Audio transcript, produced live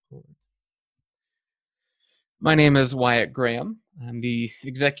Record. My name is Wyatt Graham. I'm the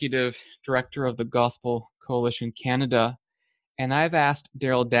Executive Director of the Gospel Coalition Canada, and I've asked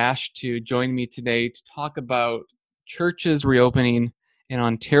Daryl Dash to join me today to talk about churches reopening in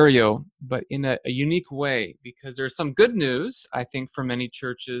Ontario, but in a unique way, because there's some good news, I think, for many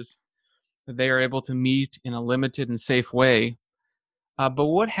churches that they are able to meet in a limited and safe way. But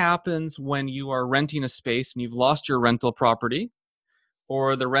what happens when you are renting a space and you've lost your rental property,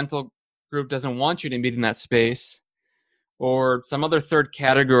 or the rental group doesn't want you to meet in that space, or some other third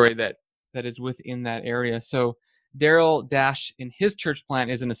category that is within that area? So Daryl Dash in his church plant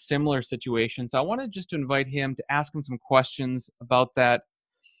is in a similar situation. So I wanted just to invite him to ask him some questions about that,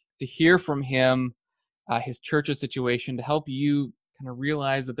 to hear from him, his church's situation, to help you kind of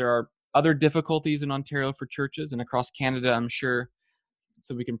realize that there are other difficulties in Ontario for churches and across Canada, I'm sure.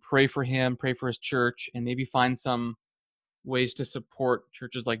 So we can pray for him, pray for his church, and maybe find some ways to support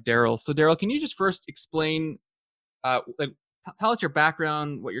churches like Daryl. So Daryl, can you just first explain, tell us your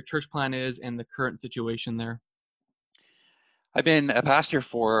background, what your church plan is, and the current situation there? I've been a pastor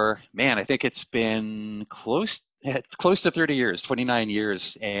for, I think it's been close to 30 years, 29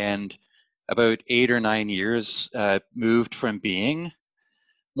 years, and about 8 or 9 years moved from being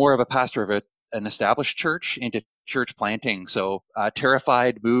more of a pastor of an established church into church planting. So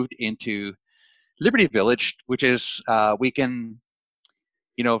Terrified moved into Liberty Village, which is, we're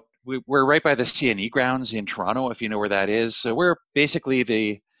right by the CNE grounds in Toronto, if you know where that is. So we're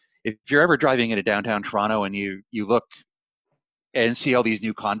basically if you're ever driving into downtown Toronto and you look and see all these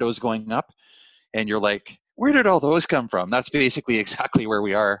new condos going up, and you're like, where did all those come from? That's basically exactly where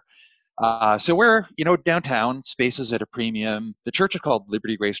we are. So we're, downtown, spaces at a premium. The church is called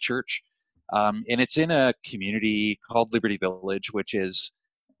Liberty Grace Church, and it's in a community called Liberty Village, which is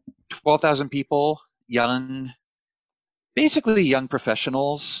 12,000 people, basically young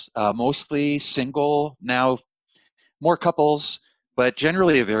professionals, mostly single, now more couples, but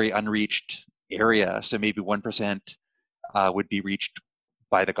generally a very unreached area. So maybe 1% would be reached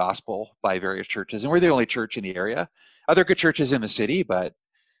by the gospel by various churches. And we're the only church in the area. Other good churches in the city, but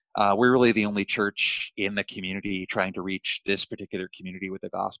we're really the only church in the community trying to reach this particular community with the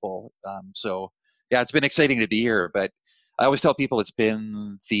gospel. So yeah, it's been exciting to be here, but I always tell people it's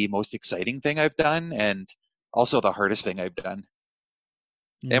been the most exciting thing I've done and also the hardest thing I've done.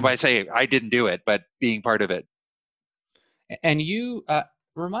 And by say I didn't do it, but being part of it. And you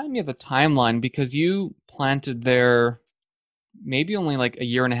remind me of the timeline, because you planted there maybe only like a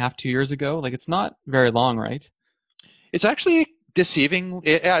year and a half, 2 years ago. Like, it's not very long, right? It's actually deceiving.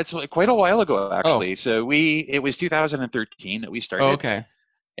 It's quite a while ago, actually. Oh. So it was 2013 that we started. Oh, okay.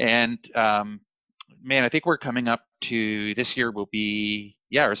 And I think we're coming up to, this year will be,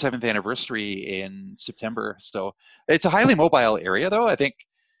 our 7th anniversary in September. So it's a highly mobile area, though. I think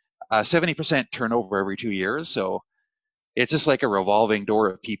 70% turnover every 2 years. So it's just like a revolving door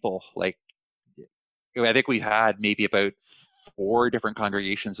of people. Like, I think we've had maybe about 4 different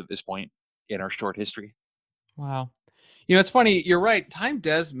congregations at this point in our short history. Wow. It's funny. You're right. Time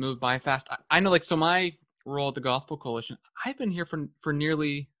does move by fast. I know, so my role at the Gospel Coalition, I've been here for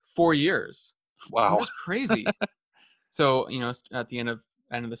nearly 4 years. Wow. That's crazy. So, at the end of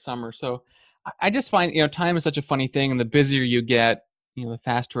the summer. So I just find, time is such a funny thing, and the busier you get, the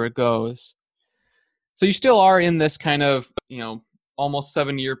faster it goes. So you still are in this kind of, almost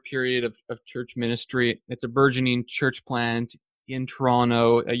 7-year period of church ministry. It's a burgeoning church plant in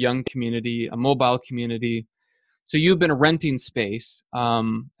Toronto, a young community, a mobile community. So you've been renting space,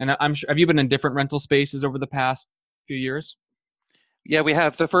 and I'm sure, have you been in different rental spaces over the past few years? Yeah, we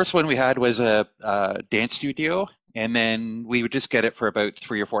have. The first one we had was a dance studio, and then we would just get it for about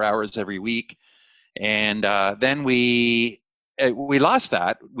 3 or 4 hours every week. And then we lost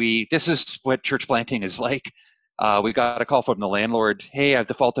that. This is what church planting is like. We got a call from the landlord. Hey, I've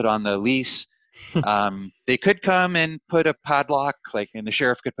defaulted on the lease. They could come and put a padlock, and the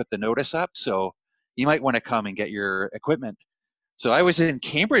sheriff could put the notice up. So you might want to come and get your equipment. So I was in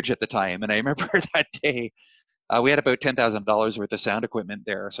Cambridge at the time, and I remember that day we had about $10,000 worth of sound equipment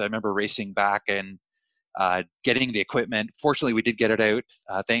there. So I remember racing back and getting the equipment. Fortunately, we did get it out.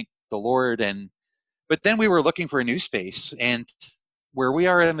 Thank the Lord. But then we were looking for a new space, and where we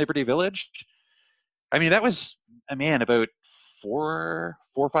are in Liberty Village, that was, about 4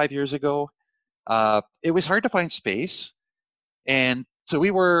 or 5 years ago. It was hard to find space. And so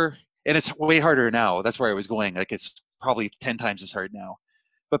and it's way harder now. That's where I was going. It's probably 10 times as hard now.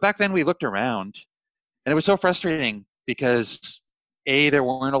 But back then we looked around, and it was so frustrating because A, there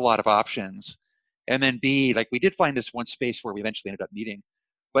weren't a lot of options. And then B, we did find this one space where we eventually ended up meeting,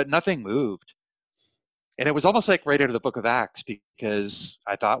 but nothing moved. And it was almost like right out of the book of Acts, because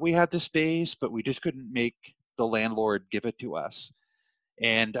I thought we had the space, but we just couldn't make the landlord give it to us.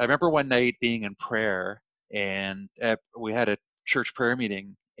 And I remember one night being in prayer, and we had a church prayer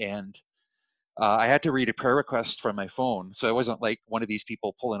meeting, and I had to read a prayer request from my phone. So I wasn't like one of these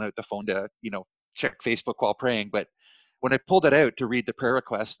people pulling out the phone to, check Facebook while praying. But when I pulled it out to read the prayer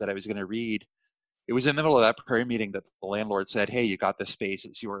request that I was going to read, it was in the middle of that prayer meeting that the landlord said, "Hey, you got this space,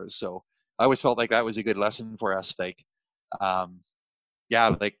 it's yours." So I always felt like that was a good lesson for us. Like,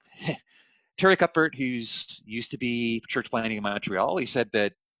 like Terry Cuthbert, who's used to be church planning in Montreal, he said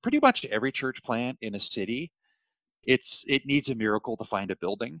that pretty much every church plant in a city, it needs a miracle to find a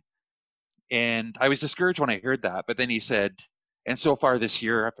building. And I was discouraged when I heard that, but then he said, and so far this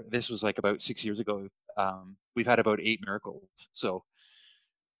year, this was like about 6 years ago, we've had about 8 miracles. So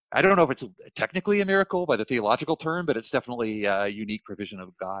I don't know if it's technically a miracle by the theological term, but it's definitely a unique provision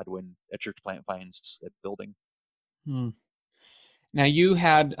of God when a church plant finds a building. Now, you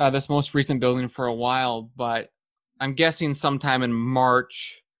had this most recent building for a while, but I'm guessing sometime in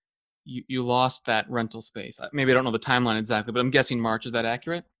March, you lost that rental space. Maybe I don't know the timeline exactly, but I'm guessing March. Is that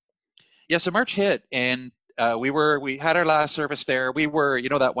accurate? Yeah, so March hit, and we had our last service there. We were,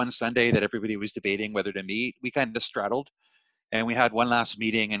 that one Sunday that everybody was debating whether to meet, we kind of straddled, and we had one last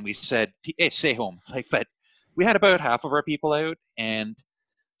meeting, and we said, "Hey, stay home." But we had about half of our people out, and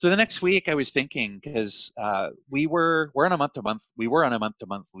so the next week I was thinking, because we were on a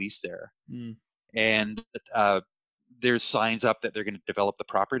month-to-month lease there, and there's signs up that they're going to develop the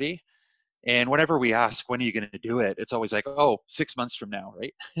property, and whenever we ask, "When are you going to do it?" it's always like, "Oh, 6 months from now,"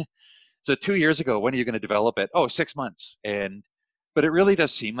 right? So 2 years ago, "When are you going to develop it?" "Oh, 6 months." But it really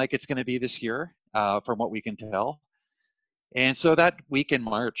does seem like it's going to be this year, from what we can tell. And so that week in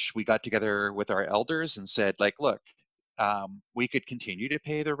March, we got together with our elders and said, like, "Look, we could continue to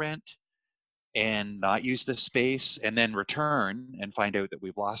pay the rent and not use the space and then return and find out that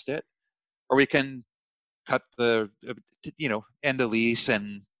we've lost it, or we can cut end the lease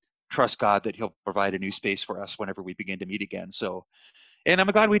and trust God that he'll provide a new space for us whenever we begin to meet again." So, and I'm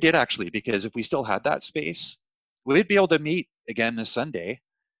glad we did, actually, because if we still had that space, we'd be able to meet again this Sunday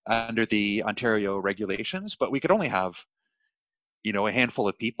under the Ontario regulations, but we could only have, a handful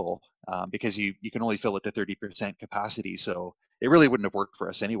of people, because you can only fill it to 30% capacity. So it really wouldn't have worked for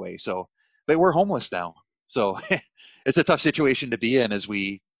us anyway. So, but we're homeless now. So it's a tough situation to be in as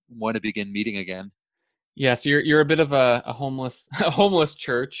we want to begin meeting again. Yeah, so you're a bit of a homeless a homeless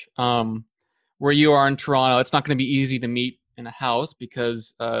church. Where you are in Toronto, it's not going to be easy to meet in a house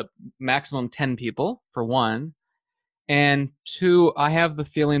because maximum 10 people for one, and two, I have the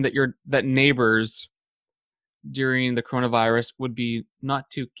feeling that neighbors during the coronavirus would be not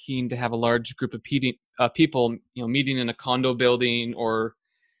too keen to have a large group of people, meeting in a condo building or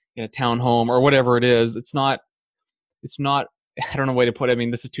in a townhome or whatever it is. It's not. I don't know a way to put it. I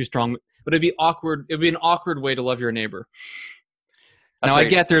mean, this is too strong, but it'd be awkward. It'd be an awkward way to love your neighbor. That's Now, I right.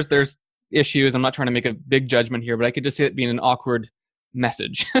 get there's issues. I'm not trying to make a big judgment here, but I could just see it being an awkward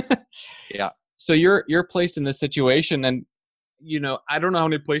message. Yeah. So you're placed in this situation, and I don't know how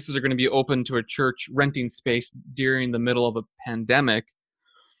many places are going to be open to a church renting space during the middle of a pandemic.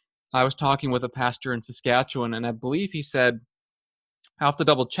 I was talking with a pastor in Saskatchewan, and I believe he said, I'll have to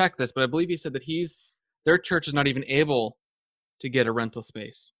double check this, but I believe he said that their church is not even able to get a rental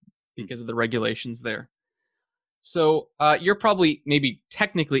space because of the regulations there. So you're probably maybe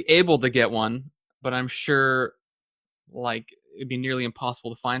technically able to get one, but I'm sure it'd be nearly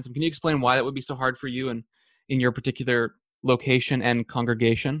impossible to find some. Can you explain why that would be so hard for you and in your particular location and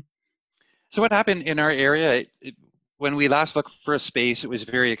congregation? So what happened in our area, when we last looked for a space, it was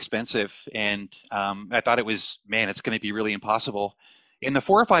very expensive. And I thought it's going to be really impossible. In the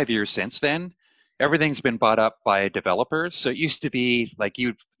 4 or 5 years since then, everything's been bought up by developers. So it used to be like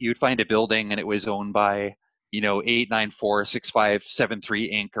you'd find a building and it was owned by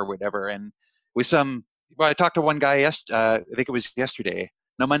 8946573 Inc. or whatever. And I talked to one guy I think it was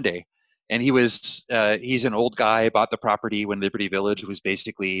Monday, and he's an old guy, bought the property when Liberty Village was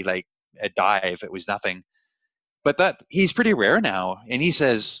basically like a dive. It was nothing. But he's pretty rare now, and he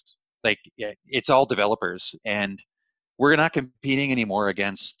says it's all developers, and we're not competing anymore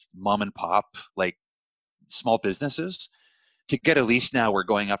against mom and pop like small businesses. To get a lease now, we're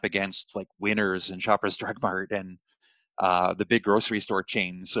going up against like Winners and Shoppers Drug Mart and the big grocery store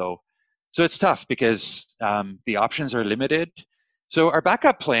chains. So it's tough because the options are limited. So our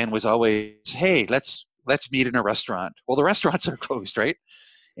backup plan was always, hey, let's meet in a restaurant. Well, the restaurants are closed, right?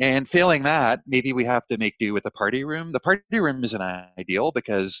 And failing that, maybe we have to make do with a party room. The party room isn't ideal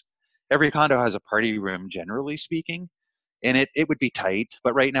because every condo has a party room, generally speaking, and it would be tight.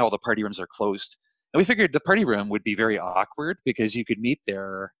 But right now, all the party rooms are closed. And we figured the party room would be very awkward because you could meet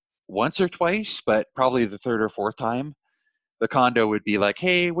there once or twice, but probably the third or fourth time, the condo would be like,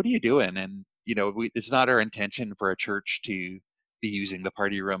 "Hey, what are you doing?" And it's not our intention for a church to be using the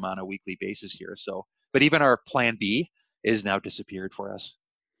party room on a weekly basis here. So, but even our plan B is now disappeared for us.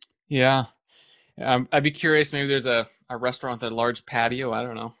 Yeah. I'd be curious. Maybe there's a restaurant with a large patio. I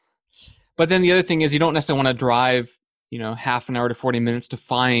don't know. But then the other thing is you don't necessarily want to drive, half an hour to 40 minutes to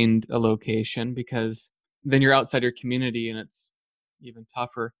find a location because then you're outside your community and it's even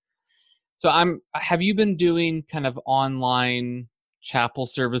tougher. So have you been doing kind of online chapel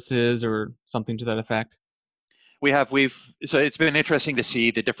services or something to that effect? So it's been interesting to see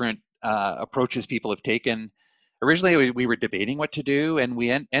the different approaches people have taken. Originally, we were debating what to do, and we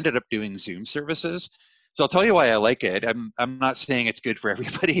ended up doing Zoom services. So I'll tell you why I like it. I'm not saying it's good for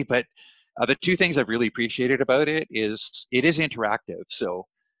everybody, but the two things I've really appreciated about it is interactive. So,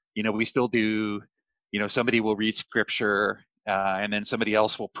 we still do, somebody will read scripture, and then somebody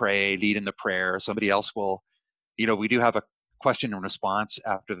else will pray, lead in the prayer. Somebody else will, we do have a question and response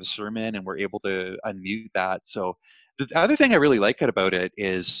after the sermon, and we're able to unmute that. So the other thing I really like about it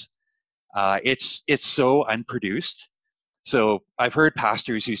is it's so unproduced. So I've heard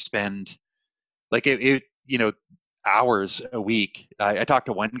pastors who spend like hours a week. I talked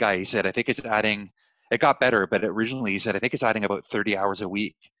to one guy. He said I think it's adding. It got better, but originally he said I think it's adding about 30 hours a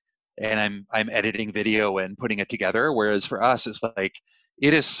week, and I'm editing video and putting it together. Whereas for us, it's like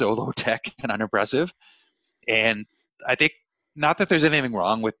it is so low tech and unimpressive. And I think not that there's anything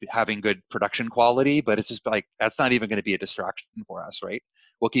wrong with having good production quality, but it's just like that's not even going to be a distraction for us, right?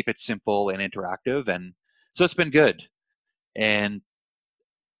 We'll keep it simple and interactive, and so it's been good. And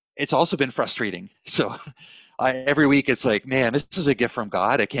it's also been frustrating. So every week it's like, man, this is a gift from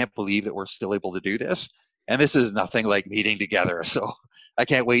God. I can't believe that we're still able to do this, and this is nothing like meeting together. So I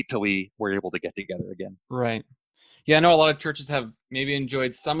can't wait till we were able to get together again. Right. Yeah, I know a lot of churches have maybe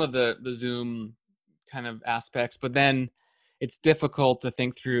enjoyed some of the Zoom kind of aspects, but then it's difficult to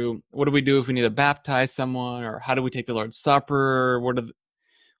think through what do we do if we need to baptize someone, or how do we take the Lord's Supper?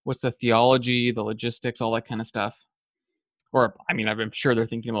 What's the theology, the logistics, all that kind of stuff. Or I mean, I'm sure they're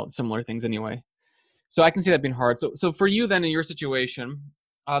thinking about similar things anyway. So I can see that being hard. So for you then in your situation,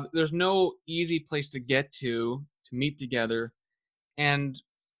 there's no easy place to get to meet together, and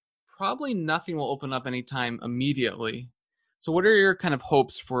probably nothing will open up anytime immediately. So what are your kind of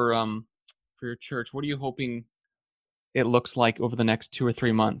hopes for your church? What are you hoping it looks like over the next 2 or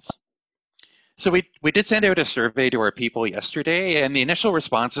 3 months? So we did send out a survey to our people yesterday, and the initial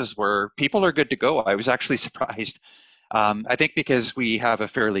responses were people are good to go. I was actually surprised. I think because we have a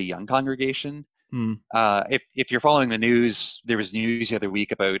fairly young congregation. If you're following the news, there was news the other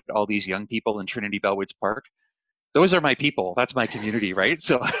week about all these young people in Trinity Bellwoods Park. Those are my people. That's my community, right?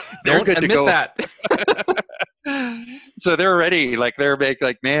 So they're Don't good to admit go. that. So they're ready. Like they're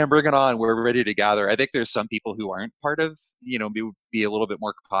like, man, bring it on. We're ready to gather. I think there's some people who aren't part of, be a little bit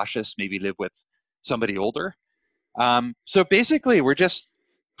more cautious, maybe live with somebody older. So basically, we're just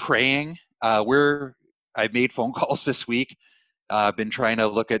praying. I've made phone calls this week. I've been trying to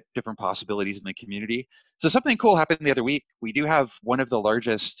look at different possibilities in the community. So something cool happened the other week. We do have one of the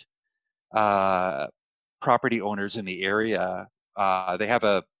largest property owners in the area. They have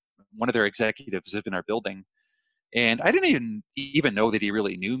one of their executives live in our building. And I didn't even know that he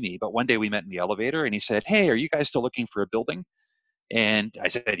really knew me. But one day we met in the elevator and he said, "Hey, are you guys still looking for a building?" And I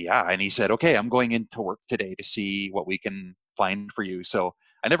said, "Yeah." And he said, "Okay, I'm going into work today to see what we can find for you." So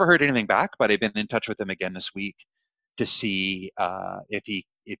I never heard anything back, but I've been in touch with him again this week to see if he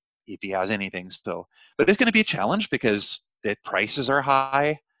has anything. So, but it's going to be a challenge because the prices are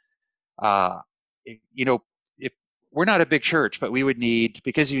high. Uh, if we're not a big church, but we would need,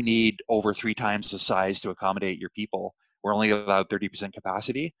 because you need over 3 times the size to accommodate your people. We're only allowed 30%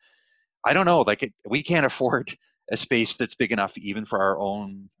 capacity. I don't know, we can't afford a space that's big enough even for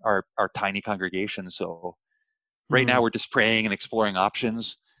our tiny congregation. So right now we're just praying and exploring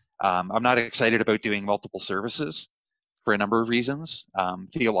options. I'm not excited about doing multiple services for a number of reasons,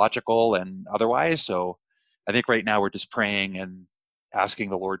 theological and otherwise. So I think right now we're just praying and asking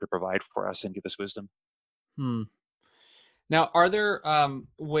the Lord to provide for us and give us wisdom. Now, are there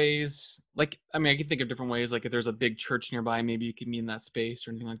ways, like, I mean, I can think of different ways, like if there's a big church nearby, maybe you could meet in that space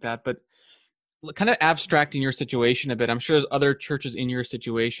or anything like that. But kind of abstracting your situation a bit, I'm sure there's other churches in your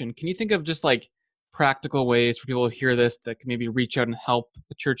situation. Can you think of just like practical ways for people to hear this that can maybe reach out and help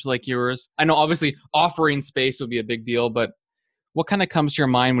a church like yours? I know obviously offering space would be a big deal, but what kind of comes to your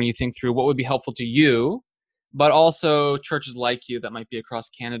mind when you think through what would be helpful to you, but also churches like you that might be across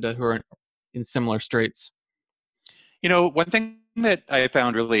Canada who are in similar straits? One thing that I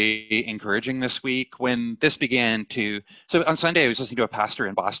found really encouraging this week when this began to, so on Sunday, I was listening to a pastor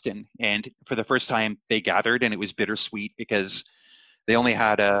in Boston, and for the first time they gathered, and it was bittersweet because they only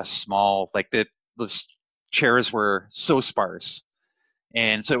had a small, like the chairs were so sparse.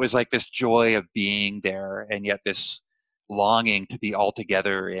 And so it was like this joy of being there, and yet this longing to be all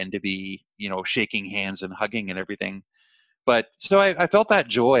together and to be, shaking hands and hugging and everything. But so I felt that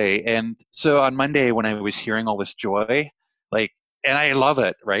joy. And so on Monday, when I was hearing all this joy, like, and I love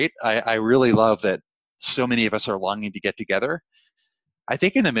it, right? I really love that so many of us are longing to get together. I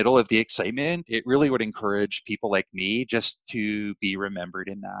think in the middle of the excitement, it really would encourage people like me just to be remembered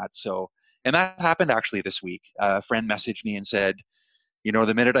in that. So, and that happened actually this week. A friend messaged me and said,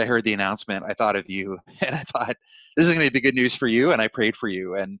 the minute I heard the announcement, I thought of you, and I thought, this is going to be good news for you, and I prayed for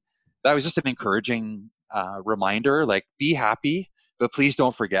you. And that was just an encouraging reminder, like, be happy, but please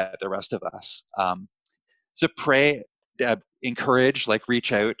don't forget the rest of us. So pray, encourage, like,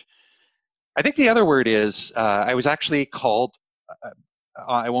 reach out. I think the other word is, I was actually called,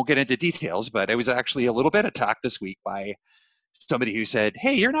 I won't get into details, but I was actually a little bit attacked this week by somebody who said,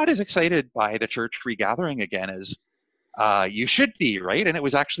 hey, you're not as excited by the church regathering again as you should be, right? And it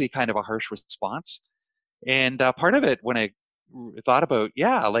was actually kind of a harsh response. And part of it, when I thought about,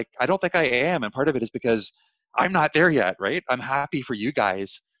 yeah, like, I don't think I am. And part of it is because I'm not there yet, right? I'm happy for you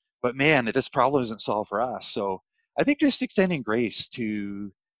guys, but man, this problem isn't solved for us. So I think just extending grace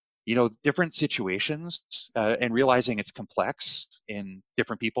to, different situations and realizing it's complex and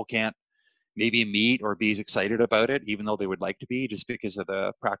different people can't maybe meet or be as excited about it, even though they would like to be, just because of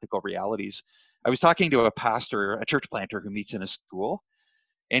the practical realities. I was talking to a pastor, a church planter who meets in a school,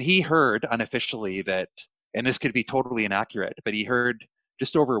 and he heard unofficially that, and this could be totally inaccurate, but he heard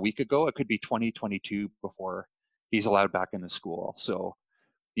just over a week ago, it could be 2022 before he's allowed back in the school. So,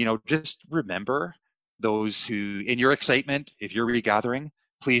 just remember those who, in your excitement, if you're regathering,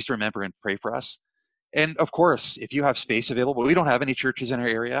 please remember and pray for us. And of course, if you have space available, we don't have any churches in our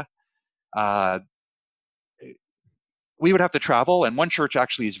area. Uh, we would have to travel, and one church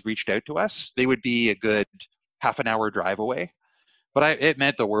actually has reached out to us. They would be a good half an hour drive away, but it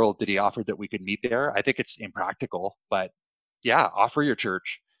meant the world that he offered that we could meet there. I think it's impractical, but yeah, offer your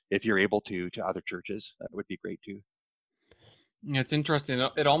church if you're able to other churches. That would be great too. Yeah, it's interesting.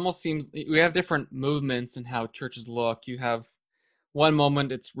 It almost seems we have different movements in how churches look. You have one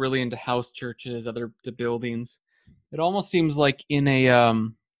moment it's really into house churches, other to buildings. It almost seems like in a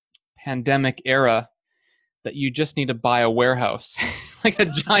pandemic era that you just need to buy a warehouse, like a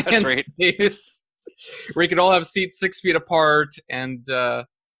That's giant right. space where you could all have seats 6 feet apart, and have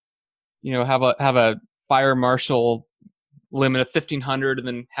a fire marshal limit of 1,500, and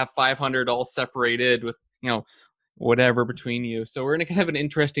then have 500 all separated with whatever between you. So we're in a kind of an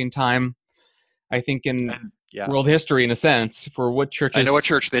interesting time, I think, in And yeah, world history, in a sense, for what I know churches. a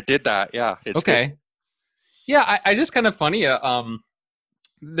church that did that. Yeah, it's good. Okay, yeah, I just kind of funny.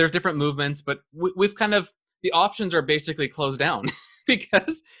 There's different movements, but we've kind of, the options are basically closed down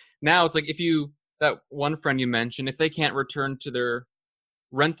because now it's like, if you, that one friend you mentioned, if they can't return to their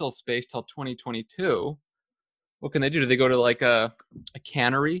rental space till 2022, what can they do? Do they go to like a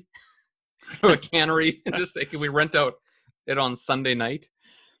cannery, go to a cannery and just say, can we rent out it on Sunday night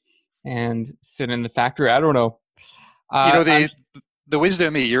and sit in the factory? I don't know. You know, I'm the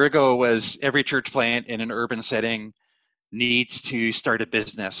wisdom a year ago was every church plant in an urban setting needs to start a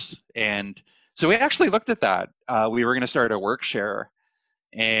business. And so we actually looked at that. We were going to start a work share,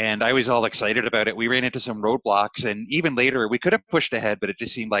 and I was all excited about it. We ran into some roadblocks, and even later we could have pushed ahead, but it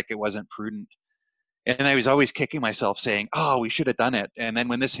just seemed like it wasn't prudent. And I was always kicking myself saying, oh, we should have done it. And then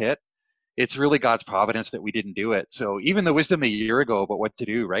when this hit, it's really God's providence that we didn't do it. So even the wisdom a year ago about what to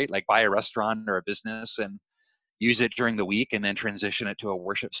do, right? Like buy a restaurant or a business and use it during the week and then transition it to a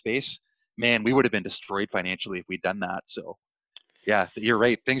worship space. Man, we would have been destroyed financially if we'd done that. So yeah, you're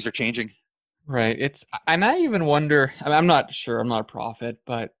right. Things are changing. right. And I even wonder, I mean, I'm not sure, I'm not a prophet,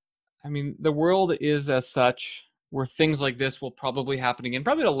 but I mean, the world is as such where things like this will probably happen again,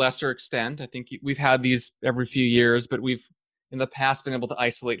 probably to a lesser extent. I think we've had these every few years, but we've in the past been able to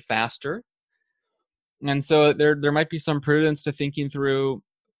isolate faster. And so there might be some prudence to thinking through,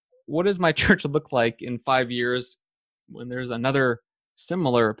 what does my church look like in 5 years when there's another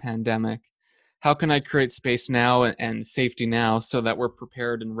similar pandemic? How can I create space now and safety now so that we're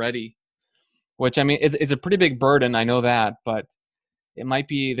prepared and ready? Which, I mean, it's a pretty big burden, I know that, but it might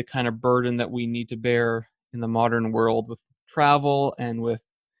be the kind of burden that we need to bear in the modern world with travel and with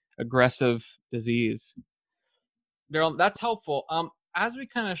aggressive disease. Daryl, that's helpful. As we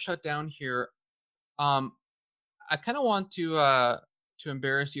kind of shut down here, um, I kind of want to to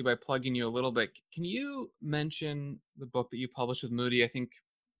embarrass you by plugging you a little bit, can you mention the book that you published with Moody, I think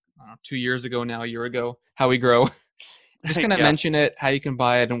 2 years ago now, a year ago, How We Grow? Just kind of Yeah. mention it, how you can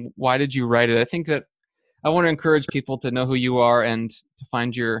buy it, and why did you write it? I think that I want to encourage people to know who you are and to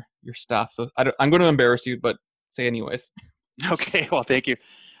find your stuff. So I'm going to embarrass you, but say anyways. Okay. Well, thank you.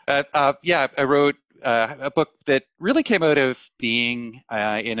 Yeah, I wrote a book that really came out of being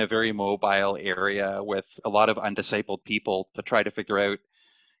in a very mobile area with a lot of undiscipled people to try to figure out,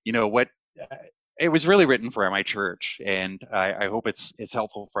 what it was really written for my church, and I hope it's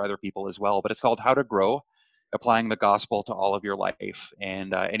helpful for other people as well. But it's called How to Grow: Applying the Gospel to All of Your Life,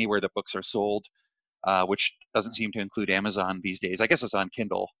 and anywhere that books are sold, which doesn't seem to include Amazon these days. I guess it's on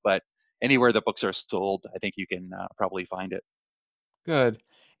Kindle, but anywhere the books are sold, I think you can probably find it. Good.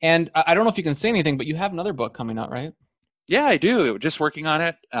 And I don't know if you can say anything, but you have another book coming out, right? Yeah, I do. Just working on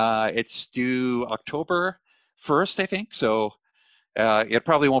it. It's due October 1st, I think. So it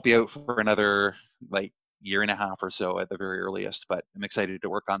probably won't be out for another like year and a half or so at the very earliest, but I'm excited to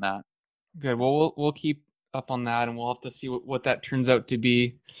work on that. Good. Well, we'll keep up on that, and we'll have to see what that turns out to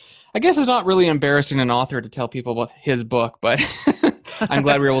be. I guess it's not really embarrassing an author to tell people about his book, but I'm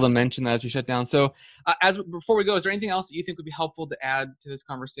glad we were able to mention that as we shut down. So, as before we go, is there anything else that you think would be helpful to add to this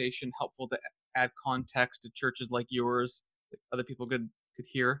conversation? Helpful to add context to churches like yours that other people could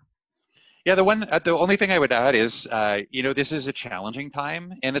hear? Yeah, the only thing I would add is, this is a challenging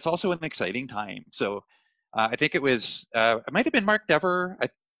time, and it's also an exciting time. So, I think it might have been Mark Dever.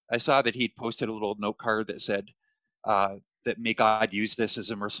 I saw that he'd posted a little note card that said that may God use this as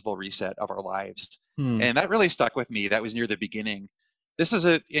a merciful reset of our lives, Hmm. and that really stuck with me. That was near the beginning. This is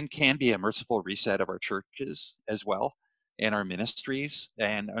and can be a merciful reset of our churches as well and our ministries.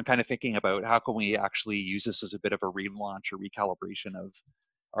 And I'm kind of thinking about how can we actually use this as a bit of a relaunch or recalibration of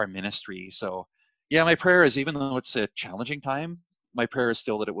our ministry. So yeah, my prayer is, even though it's a challenging time, my prayer is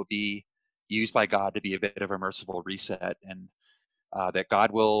still that it will be used by God to be a bit of a merciful reset, and that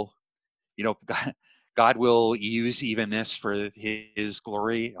God will, God will use even this for his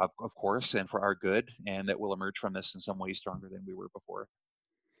glory, of course, and for our good, and that we'll emerge from this in some ways stronger than we were before.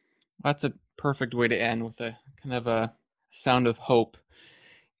 That's a perfect way to end, with a kind of a sound of hope.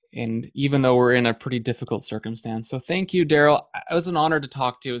 And even though we're in a pretty difficult circumstance. So thank you, Daryl. It was an honor to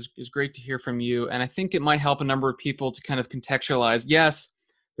talk to you. It was great to hear from you. And I think it might help a number of people to kind of contextualize. Yes,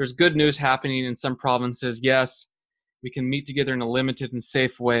 there's good news happening in some provinces. Yes, we can meet together in a limited and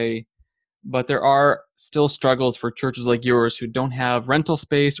safe way. But there are still struggles for churches like yours who don't have rental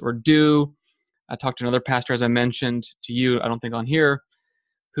space or do. I talked to another pastor, as I mentioned to you, I don't think on here,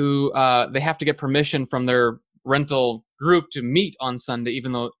 who they have to get permission from their rental group to meet on Sunday,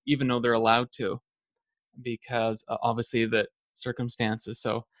 even though they're allowed to, because obviously the circumstances.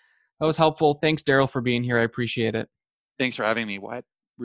 So that was helpful. Thanks, Daryl, for being here. I appreciate it. Thanks for having me, Wyatt.